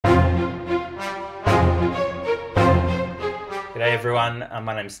G'day everyone,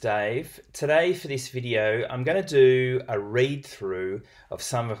 my name's Dave. Today for this video I'm going to do a read through of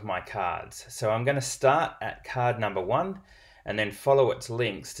some of my cards. So I'm going to start at card number 1 and then follow its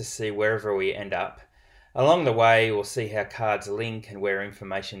links to see wherever we end up. Along the way we'll see how cards link and where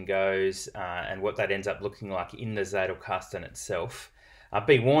information goes and what that ends up looking like in the Zettelkasten itself.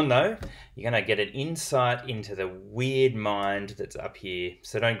 Be warned though, you're going to get an insight into the weird mind that's up here,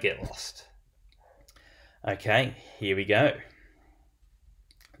 so don't get lost. Okay, here we go.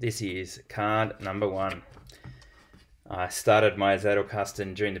 This is card number 1. I started my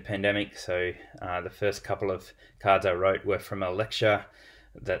Zettelkasten during the pandemic, so the first couple of cards I wrote were from a lecture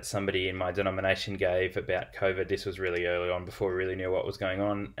that somebody in my denomination gave about COVID. This was really early on, before we really knew what was going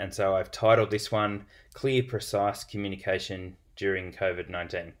on, and so I've titled this one Clear, Precise Communication During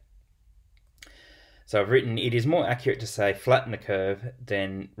COVID-19. So I've written, it is more accurate to say flatten the curve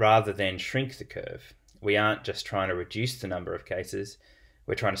rather than shrink the curve. We aren't just trying to reduce the number of cases,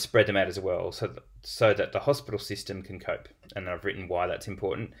 we're trying to spread them out as well so that the hospital system can cope. And I've written why that's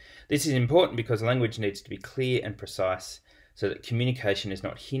important. This is important because language needs to be clear and precise so that communication is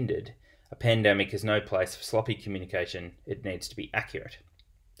not hindered. A pandemic is no place for sloppy communication, it needs to be accurate.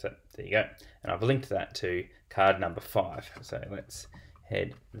 So there you go. And I've linked that to card number 5. So let's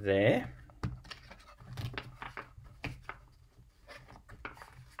head there.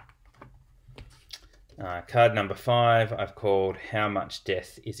 Card number 5 I've called How Much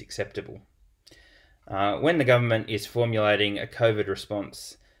Death is Acceptable. When the government is formulating a COVID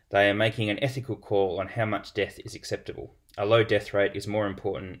response, they are making an ethical call on how much death is acceptable. A low death rate is more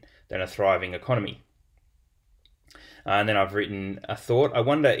important than a thriving economy. And then I've written a thought. I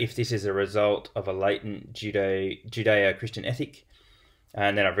wonder if this is a result of a latent Judeo-Christian ethic.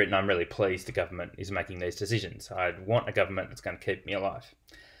 And then I've written, I'm really pleased the government is making these decisions. I want a government that's going to keep me alive.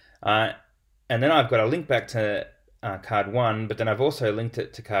 And then I've got a link back to card 1, but then I've also linked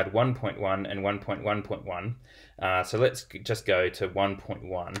it to card 1.1 and 1.1.1. So let's just go to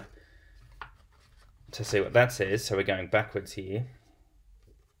 1.1 to see what that says. So we're going backwards here.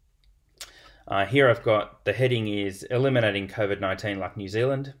 Here I've got, the heading is Eliminating COVID-19 like New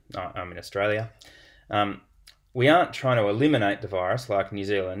Zealand. I'm in Australia. We aren't trying to eliminate the virus like New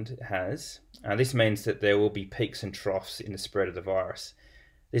Zealand has. This means that there will be peaks and troughs in the spread of the virus.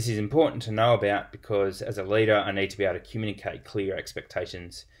 This is important to know about because as a leader, I need to be able to communicate clear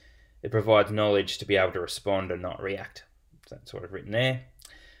expectations. It provides knowledge to be able to respond and not react. So that's what I've written there.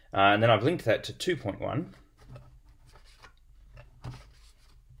 And then I've linked that to 2.1.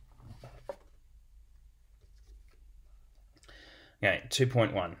 Okay,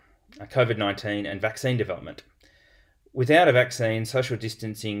 2.1, COVID-19 and vaccine development. Without a vaccine, social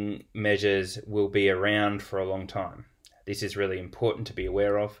distancing measures will be around for a long time. This is really important to be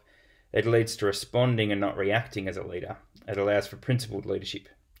aware of. It leads to responding and not reacting as a leader. It allows for principled leadership.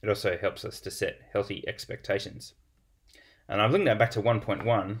 It also helps us to set healthy expectations. And I've linked that back to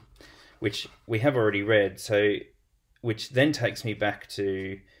 1.1, which we have already read, which then takes me back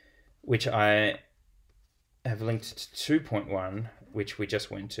to, which I have linked to 2.1, which we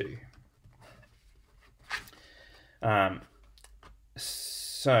just went to.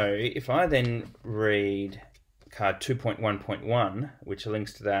 So if I then read card 2.1.1, which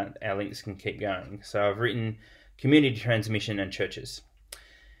links to that, our links can keep going. So I've written community transmission and churches.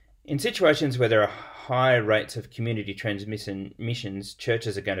 In situations where there are high rates of community transmissions,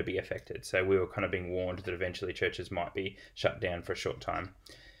 churches are going to be affected. So we were kind of being warned that eventually churches might be shut down for a short time.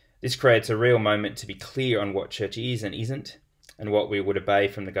 This creates a real moment to be clear on what church is and isn't, and what we would obey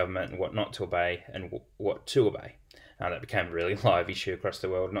from the government and what not to obey and what to obey. That became a really live issue across the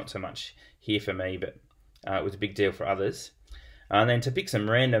world, not so much here for me, but it was a big deal for others. And then to pick some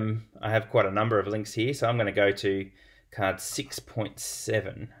random, I have quite a number of links here, so I'm going to go to card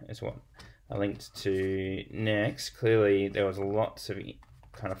 6.7 is what I linked to next. Clearly there was lots of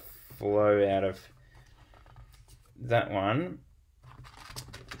kind of flow out of that one.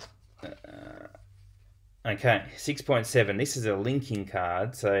 Okay, 6.7, this is a linking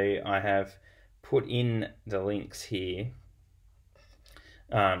card, so I have put in the links here.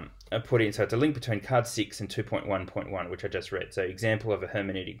 So it's a link between card 6 and 2.1.1, which I just read. So example of a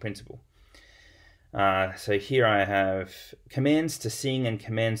hermeneutic principle. So here I have commands to sing and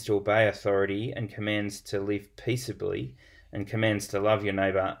commands to obey authority and commands to live peaceably and commands to love your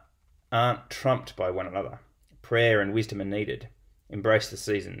neighbour aren't trumped by one another. Prayer and wisdom are needed. Embrace the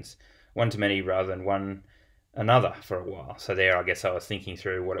seasons, one to many rather than one another for a while. So there, I guess I was thinking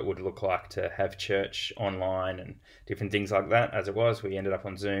through what it would look like to have church online and different things like that. As it was, we ended up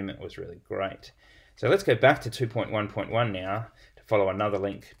on Zoom. It was really great. So let's go back to 2.1.1 now follow another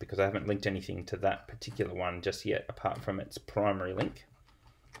link because I haven't linked anything to that particular one just yet, apart from its primary link.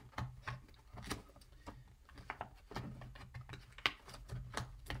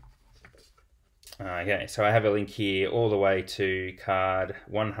 Okay, so I have a link here all the way to card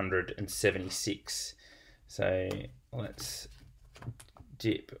 176. So let's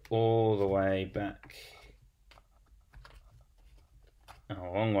dip all the way back a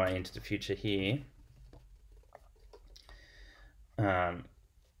long way into the future here.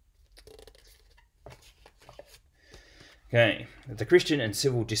 Okay, the Christian and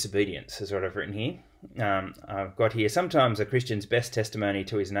civil disobedience is what I've written here. I've got here, sometimes a Christian's best testimony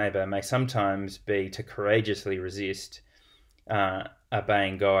to his neighbour may sometimes be to courageously resist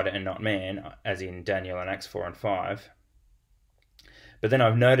obeying God and not man, as in Daniel and Acts 4 and 5. But then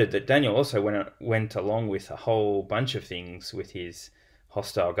I've noted that Daniel also went along with a whole bunch of things with his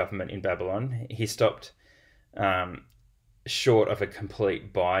hostile government in Babylon. He stopped short of a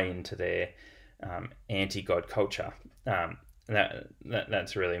complete buy-in to their anti-God culture.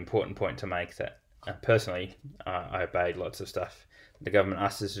 That's a really important point to make, that personally I obeyed lots of stuff the government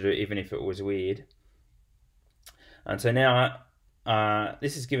asked us to do, even if it was weird. And so now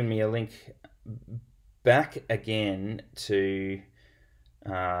this has given me a link back again to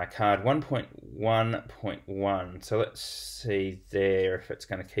card 1.1.1. So let's see there if it's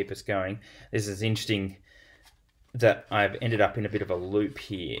going to keep us going. This is interesting that I've ended up in a bit of a loop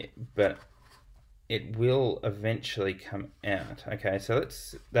here, but it will eventually come out. Okay, so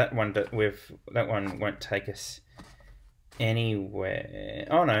that one won't take us anywhere.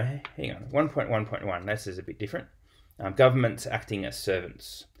 Oh no, hang on. 1.1.1. This is a bit different. Governments acting as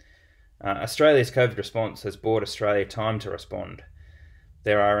servants. Australia's COVID response has bought Australia time to respond.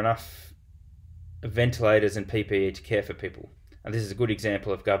 There are enough ventilators and PPE to care for people. And this is a good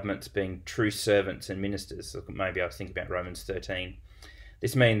example of governments being true servants and ministers. So maybe I was thinking about Romans 13.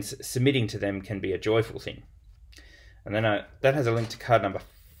 This means submitting to them can be a joyful thing. And then that has a link to card number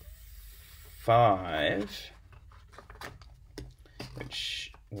 5,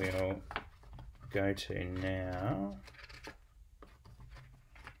 which we'll go to now.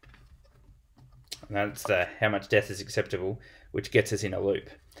 And that's the how much death is acceptable, which gets us in a loop.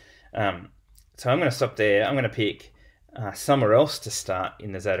 So I'm going to stop there. I'm going to pick somewhere else to start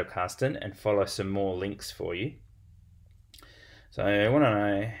in the Zettelkasten and follow some more links for you. So why don't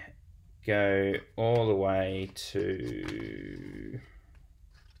I go all the way to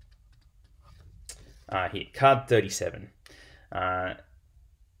here, card 37.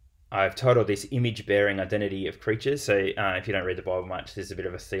 I've titled this Image-Bearing Identity of Creatures. So if you don't read the Bible much, this is a bit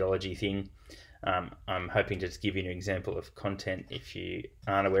of a theology thing. I'm hoping to just give you an example of content if you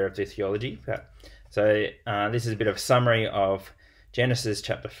aren't aware of the theology. So this is a bit of a summary of Genesis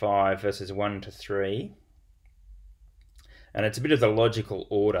chapter 5, verses 1 to 3. And it's a bit of the logical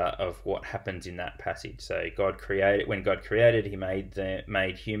order of what happens in that passage. So when God created, he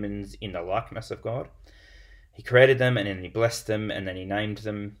made humans in the likeness of God. He created them, and then he blessed them, and then he named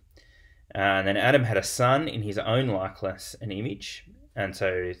them. And then Adam had a son in his own likeness and image. And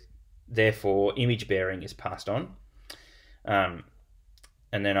so therefore, image bearing is passed on. And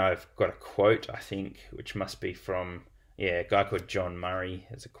then I've got a quote, I think, which must be from, a guy called John Murray.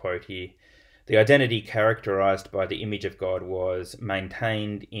 There's a quote here. The identity characterized by the image of God was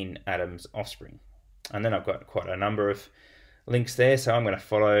maintained in Adam's offspring. And then I've got quite a number of links there. So I'm going to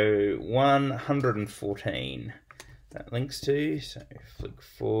follow 114 that links to. So flick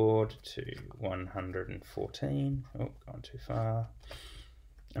forward to 114. Oh, gone too far.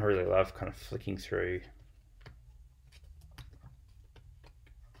 I really love kind of flicking through.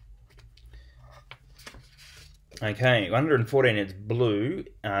 Okay, 114, it's blue.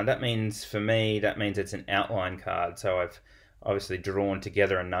 That means, for me, it's an outline card. So I've obviously drawn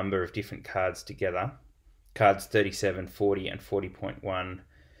together a number of different cards together. Cards 37, 40, and 40.1.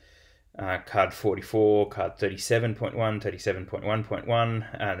 Card 44, card 37.1,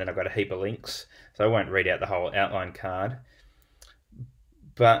 37.1.1. And then I've got a heap of links. So I won't read out the whole outline card.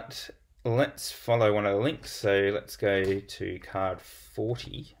 But let's follow one of the links. So let's go to card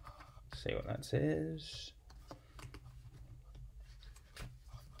 40. See what that says.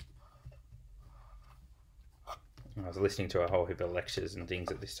 I was listening to a whole heap of lectures and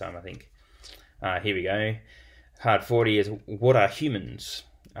things at this time, I think. Here we go. Card 40 is, what are humans?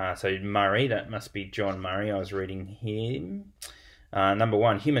 So Murray, that must be John Murray. I was reading him. Number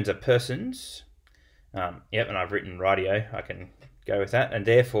 1, humans are persons. Yep, and I've written radio. I can go with that. And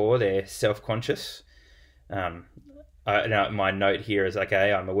therefore, they're self-conscious. Now my note here is,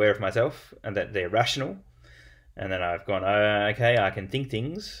 okay, I'm aware of myself and that they're rational. And then I've gone, okay, I can think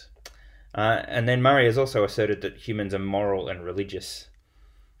things. And then Murray has also asserted that humans are moral and religious.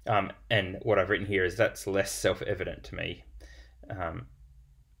 And what I've written here is that's less self-evident to me.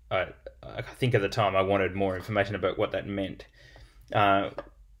 I think at the time I wanted more information about what that meant.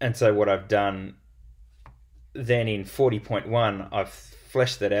 And so what I've done then in 40.1, I've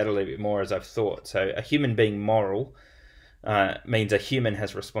fleshed that out a little bit more as I've thought. So a human being moral means a human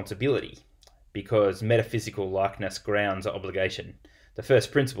has responsibility, because metaphysical likeness grounds obligation. The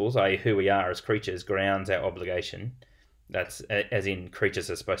first principles, i.e. who we are as creatures, grounds our obligation. That's as in creatures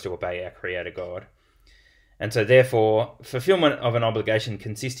are supposed to obey our creator God. And so therefore, fulfillment of an obligation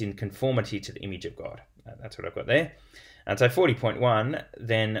consists in conformity to the image of God. That's what I've got there. And so 40.1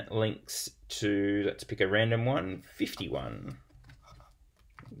 then links to, let's pick a random one, 51.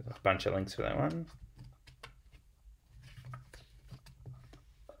 A bunch of links for that one.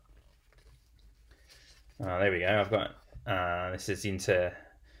 There we go. I've got, this is into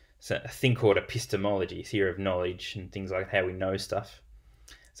a thing called epistemology, theory of knowledge and things like how we know stuff.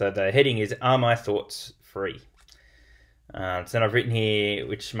 So the heading is, are my thoughts free? So then I've written here,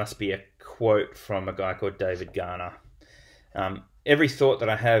 which must be a quote from a guy called David Garner. Every thought that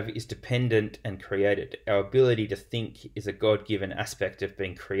I have is dependent and created. Our ability to think is a God-given aspect of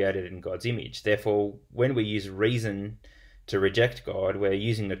being created in God's image. Therefore, when we use reason to reject God, we're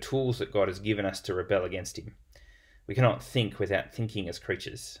using the tools that God has given us to rebel against him. We cannot think without thinking as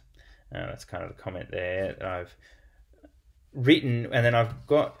creatures. That's kind of the comment there that I've written. And then I've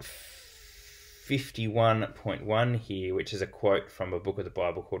got 51.1 here, which is a quote from a book of the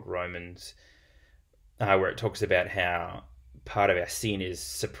Bible called Romans, where it talks about how part of our sin is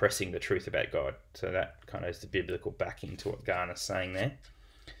suppressing the truth about God. So that kind of is the biblical backing to what Garner's saying there.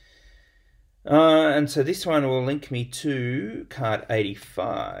 And so this one will link me to card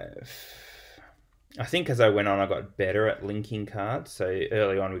 85. I think as I went on, I got better at linking cards. So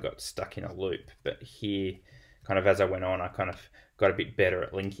early on, we got stuck in a loop. But here, kind of as I went on, I kind of got a bit better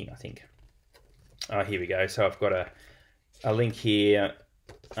at linking, I think. Here we go. So I've got a link here.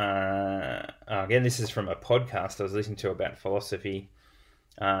 Again, this is from a podcast I was listening to about philosophy.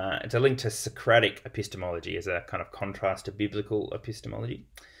 It's a link to Socratic epistemology as a kind of contrast to biblical epistemology.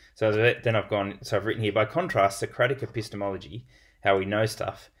 So then I've written here, by contrast, Socratic epistemology, how we know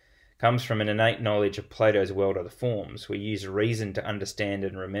stuff, comes from an innate knowledge of Plato's world of the forms. We use reason to understand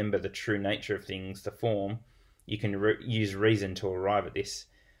and remember the true nature of things, the form. You can use reason to arrive at this.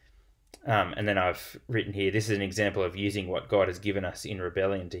 And then I've written here, this is an example of using what God has given us in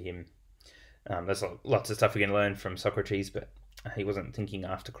rebellion to him. There's lots of stuff we can learn from Socrates, but he wasn't thinking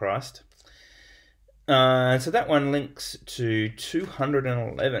after Christ. So that one links to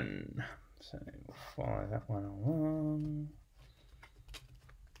 211. So we'll follow that one along.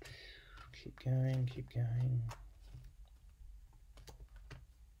 Keep going, keep going.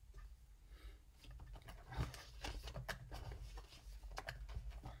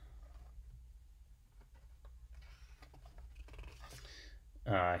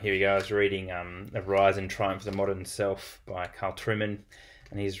 Here we go. I was reading The Rise and Triumph of the Modern Self by Carl Trueman,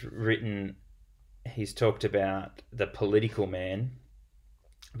 and he's talked about the political man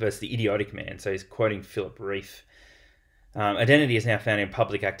versus the idiotic man. So he's quoting Philip Reef. Identity is now found in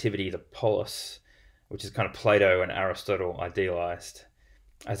public activity, the polis, which is kind of Plato and Aristotle idealized,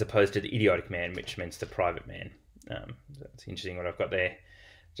 as opposed to the idiotic man, which means the private man. That's interesting what I've got there.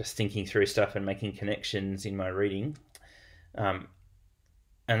 Just thinking through stuff and making connections in my reading.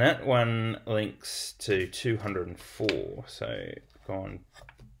 And that one links to 204. So gone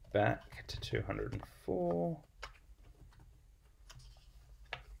back to 204.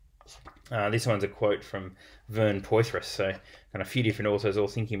 This one's a quote from Vern Poythress. So kind of a few different authors all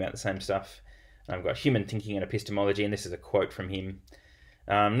thinking about the same stuff. I've got Human Thinking and Epistemology, and this is a quote from him.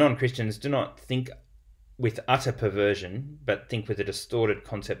 Non-Christians do not think with utter perversion, but think with a distorted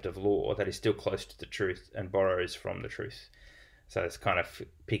concept of law that is still close to the truth and borrows from the truth. So it's kind of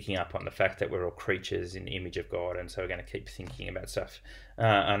picking up on the fact that we're all creatures in the image of God, and so we're going to keep thinking about stuff.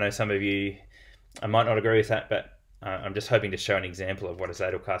 I know some of you, I might not agree with that, but I'm just hoping to show an example of what a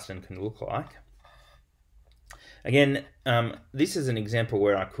Zettelkasten can look like. Again, this is an example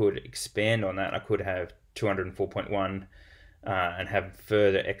where I could expand on that. I could have 204.1 and have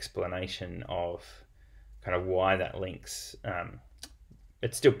further explanation of kind of why that links.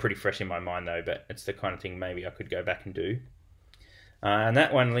 It's still pretty fresh in my mind though, but it's the kind of thing maybe I could go back and do. And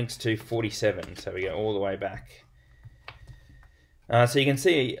that one links to 47, so we go all the way back. So you can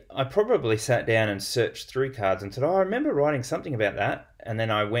see I probably sat down and searched through cards and said, oh, I remember writing something about that. And then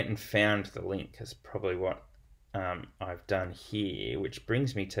I went and found the link. That's probably what I've done here, which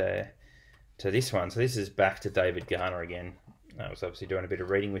brings me to this one. So this is back to David Garner again. I was obviously doing a bit of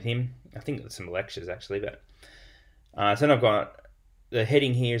reading with him. I think some lectures actually, but so then I've got the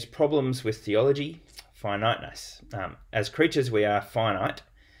heading here is problems with theology, finiteness. As creatures, we are finite,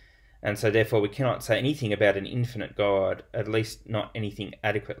 and so therefore we cannot say anything about an infinite God, at least not anything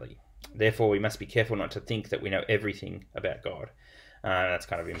adequately. Therefore, we must be careful not to think that we know everything about God. That's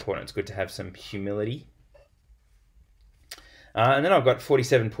kind of important. It's good to have some humility. And then I've got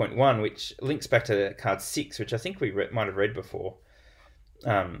 47.1, which links back to card 6, which I think we might have read before.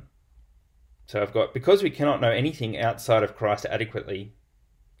 So I've got, because we cannot know anything outside of Christ adequately,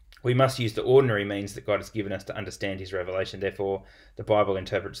 we must use the ordinary means that God has given us to understand his revelation. Therefore, the Bible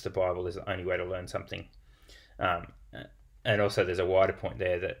interprets the Bible is the only way to learn something. And also there's a wider point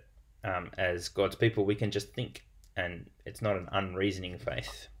there that as God's people, we can just think, and it's not an unreasoning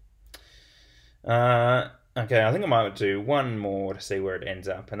faith. Okay, I think I might do one more to see where it ends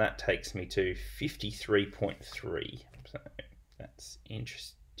up, and that takes me to 53.3. So that's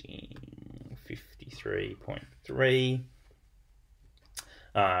interesting.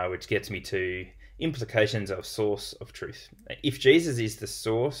 53.3, which gets me to implications of source of truth. If Jesus is the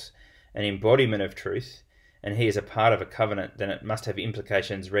source and embodiment of truth, and he is a part of a covenant, then it must have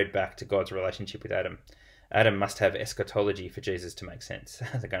implications read back to God's relationship with Adam. Adam must have eschatology for Jesus to make sense.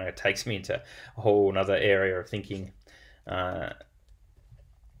 That kind of takes me into a whole other area of thinking that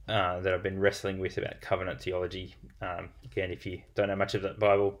I've been wrestling with about covenant theology. Again, if you don't know much of the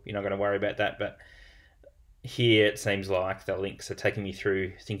Bible, you're not going to worry about that. But here it seems like the links are taking me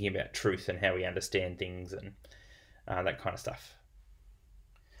through thinking about truth and how we understand things and that kind of stuff.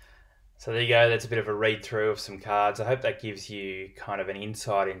 So there you go, that's a bit of a read through of some cards. I hope that gives you kind of an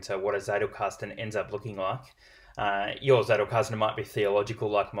insight into what a Zettelkasten ends up looking like. Your Zettelkasten might be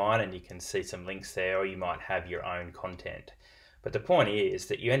theological like mine, and you can see some links there, or you might have your own content. But the point is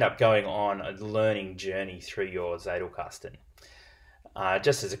that you end up going on a learning journey through your Zettelkasten.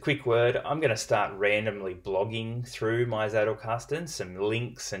 Just as a quick word, I'm going to start randomly blogging through my Zettelkasten, some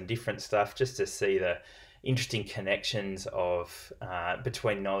links and different stuff, just to see the interesting connections of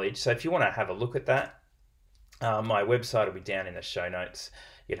between knowledge. So if you want to have a look at that, my website will be down in the show notes.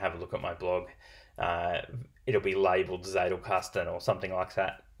 You can have a look at my blog. It'll be labelled Zettelkasten or something like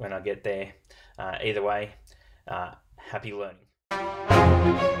that when I get there. Either way, happy learning.